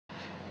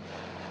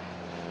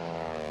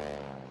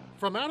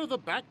From out of the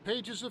back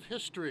pages of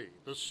history,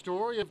 the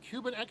story of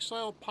Cuban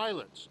exile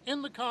pilots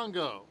in the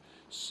Congo,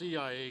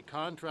 CIA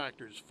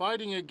contractors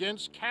fighting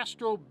against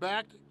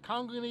Castro-backed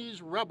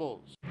Congolese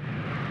rebels.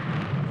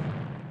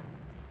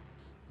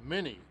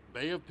 Many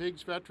Bay of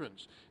Pigs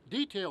veterans,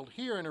 detailed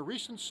here in a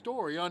recent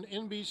story on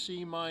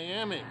NBC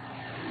Miami.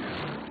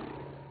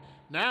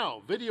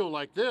 Now, video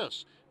like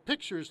this,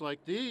 pictures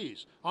like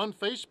these, on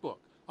Facebook,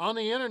 on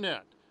the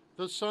internet,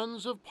 the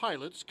sons of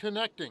pilots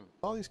connecting.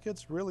 All these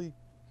kids really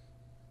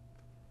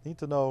need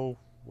to know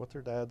what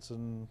their dads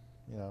and,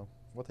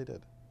 what they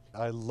did.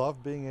 I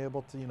love being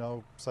able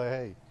to, say,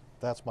 hey,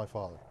 that's my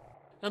father.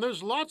 And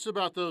there's lots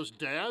about those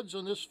dads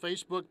on this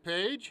Facebook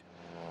page,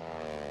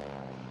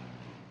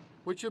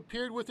 which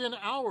appeared within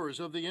hours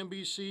of the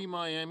NBC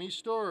Miami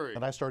story.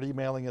 And I start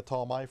emailing it to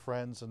all my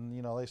friends,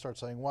 and, they start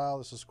saying, wow,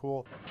 this is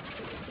cool.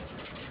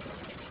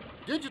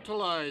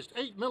 Digitalized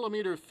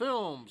 8mm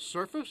film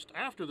surfaced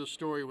after the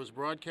story was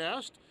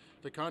broadcast.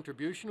 The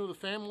contribution of the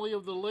family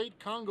of the late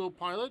Congo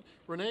pilot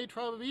Rene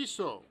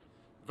Traviso,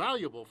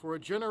 valuable for a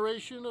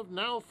generation of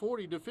now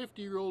 40 to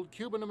 50-year-old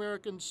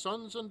Cuban-American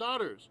sons and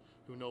daughters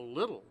who know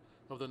little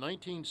of the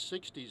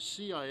 1960s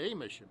CIA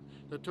mission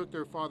that took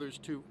their fathers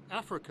to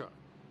Africa,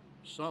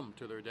 some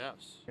to their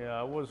deaths. Yeah,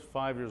 I was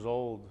 5 years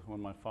old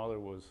when my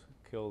father was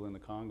killed in the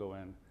Congo,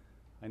 and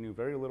I knew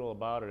very little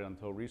about it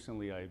until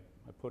recently. I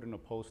put in a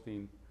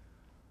posting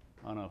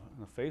on a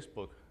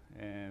Facebook,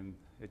 and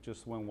it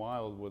just went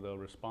wild with the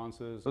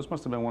responses. This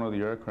must have been one of the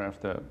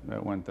aircraft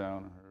that went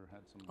down.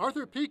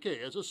 Arthur Piquet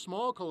has a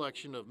small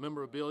collection of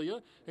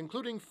memorabilia,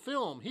 including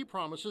film he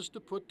promises to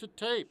put to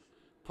tape,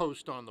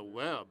 post on the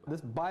web.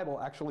 This Bible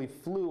actually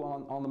flew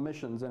on the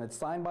missions, and it's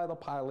signed by the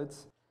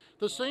pilots.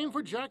 The same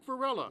for Jack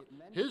Varela,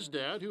 his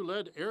dad who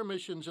led air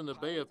missions in the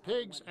Bay of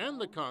Pigs and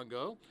the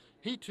Congo.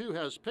 He too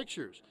has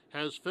pictures,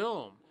 has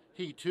film,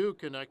 he too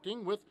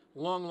connecting with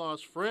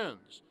long-lost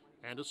friends,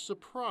 and a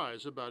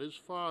surprise about his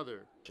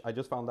father. I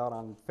just found out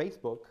on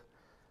Facebook,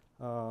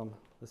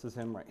 this is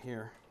him right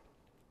here,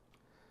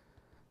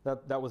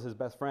 that was his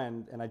best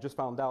friend, and I just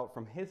found out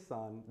from his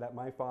son that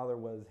my father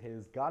was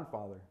his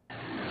godfather.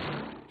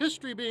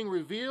 History being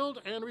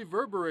revealed and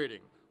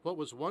reverberating. What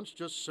was once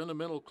just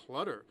sentimental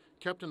clutter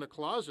kept in a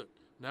closet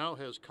now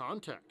has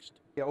context.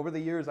 Yeah, over the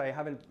years I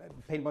haven't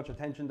paid much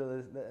attention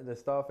to this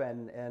stuff,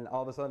 and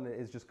all of a sudden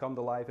it's just come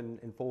to life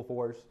in full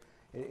force.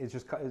 It's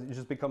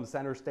just become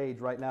center stage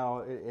right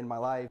now in my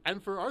life.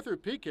 And for Arthur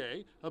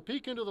Piquet, a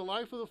peek into the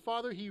life of the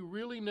father he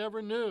really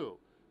never knew.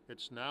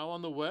 It's now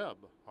on the web,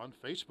 on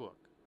Facebook.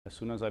 As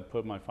soon as I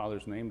put my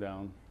father's name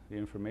down, the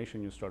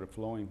information just started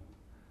flowing,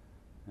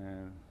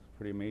 and it's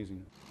pretty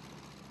amazing.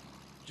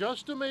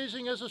 Just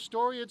amazing as a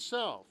story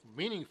itself,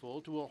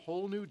 meaningful to a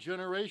whole new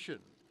generation,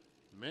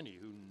 many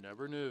who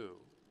never knew.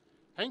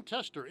 Hank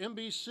Tester,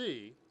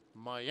 NBC,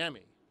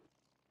 Miami.